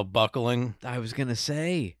need help buckling. I was going to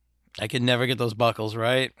say. I can never get those buckles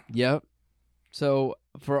right. Yep. So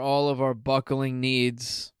for all of our buckling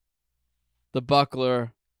needs, the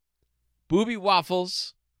buckler, Booby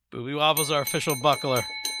Waffles. Booby Waffles, our official buckler.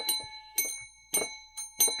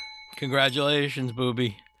 Congratulations,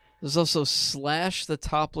 Booby. There's also Slash the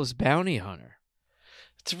Topless Bounty Hunter.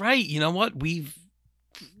 That's right. You know what? We've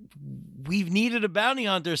needed a bounty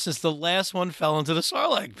hunter since the last one fell into the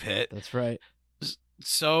Sarlacc pit. That's right.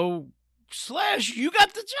 So, Slash, you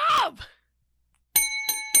got the job.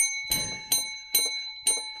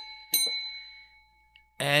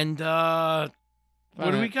 And what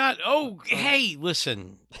do we got? Oh, hey,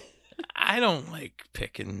 listen. I don't like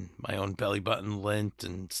picking my own belly button lint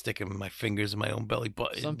and sticking my fingers in my own belly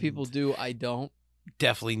button. Some people do. I don't.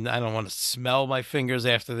 Definitely, I don't want to smell my fingers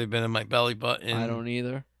after they've been in my belly button. I don't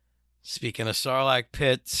either. Speaking of Sarlacc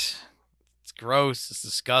pits, it's gross. It's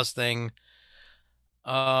disgusting.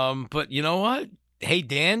 But you know what? Hey,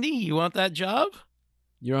 Dandy, you want that job?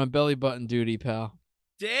 You're on belly button duty, pal.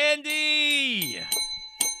 Dandy!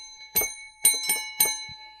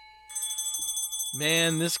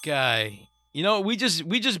 Man, this guy. You know, we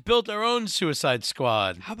just built our own Suicide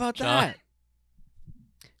Squad. How about John? that?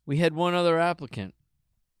 We had one other applicant.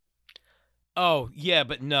 Oh, yeah,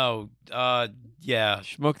 but no. Yeah.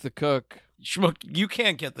 Schmook the Cook. Schmook, you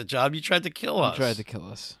can't get the job. You tried to kill us. You tried to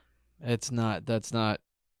kill us. It's not going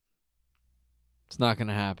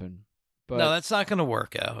to happen. But, no, that's not going to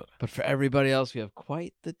work out. But for everybody else, we have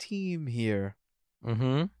quite the team here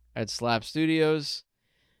at Slap Studios.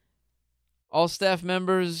 All staff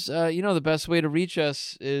members, the best way to reach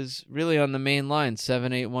us is really on the main line,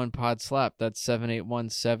 781-POD-SLAP. That's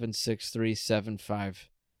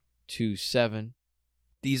 781-763-7527.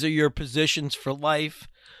 These are your positions for life.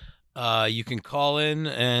 You can call in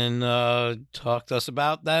and talk to us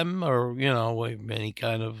about them, or, any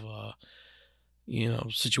kind of,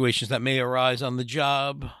 situations that may arise on the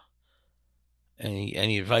job.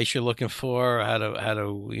 Any advice you're looking for, how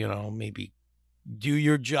to maybe do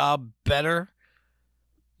your job better.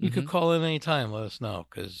 You could call in anytime. Let us know,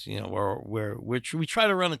 because we try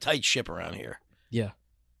to run a tight ship around here. Yeah.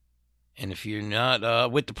 And if you're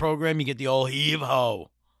not with the program, you get the old heave ho.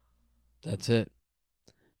 That's it.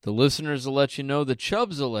 The listeners will let you know. The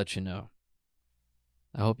chubs will let you know.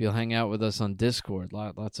 I hope you'll hang out with us on Discord.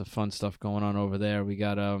 Lots of fun stuff going on over there. We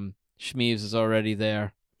got Shmeeves is already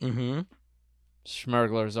there.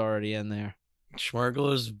 Schmergler's already in there.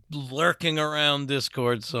 Schmergler's lurking around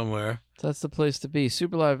Discord somewhere. That's the place to be.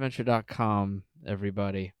 SuperLiveAdventure.com,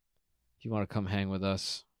 everybody. If you want to come hang with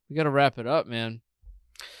us. We got to wrap it up, man.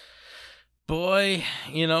 Boy,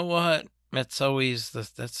 you know what? That's always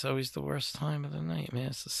the worst time of the night, man.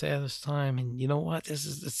 It's the saddest time. And you know what? This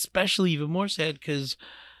is especially even more sad because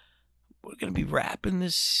we're going to be wrapping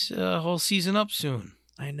this whole season up soon.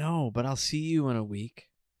 I know, but I'll see you in a week.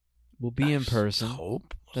 We'll be in person.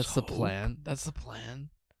 Hope. That's the plan. That's the plan.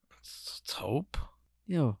 Let's hope.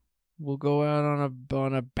 We'll we'll go out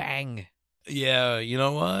on a bang. Yeah, you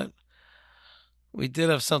know what? We did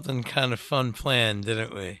have something kind of fun planned,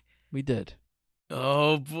 didn't we? We did.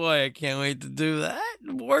 Oh boy, I can't wait to do that.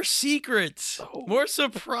 More secrets, more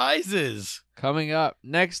surprises. Coming up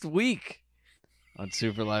next week on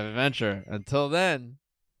Super Live Adventure. Until then,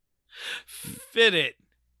 fit it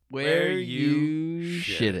where you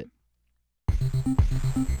shit it.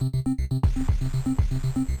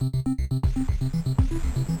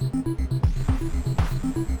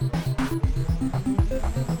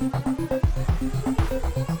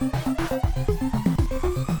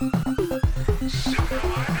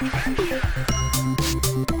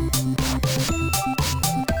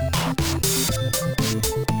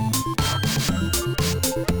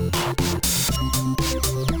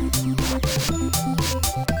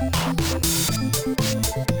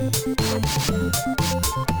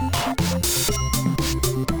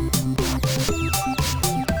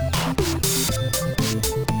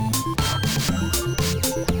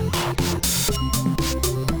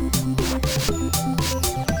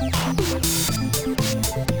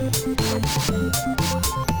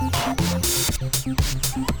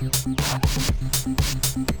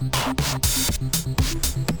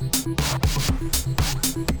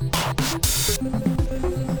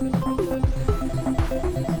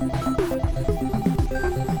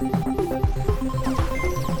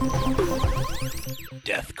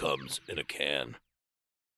 Death comes in a can.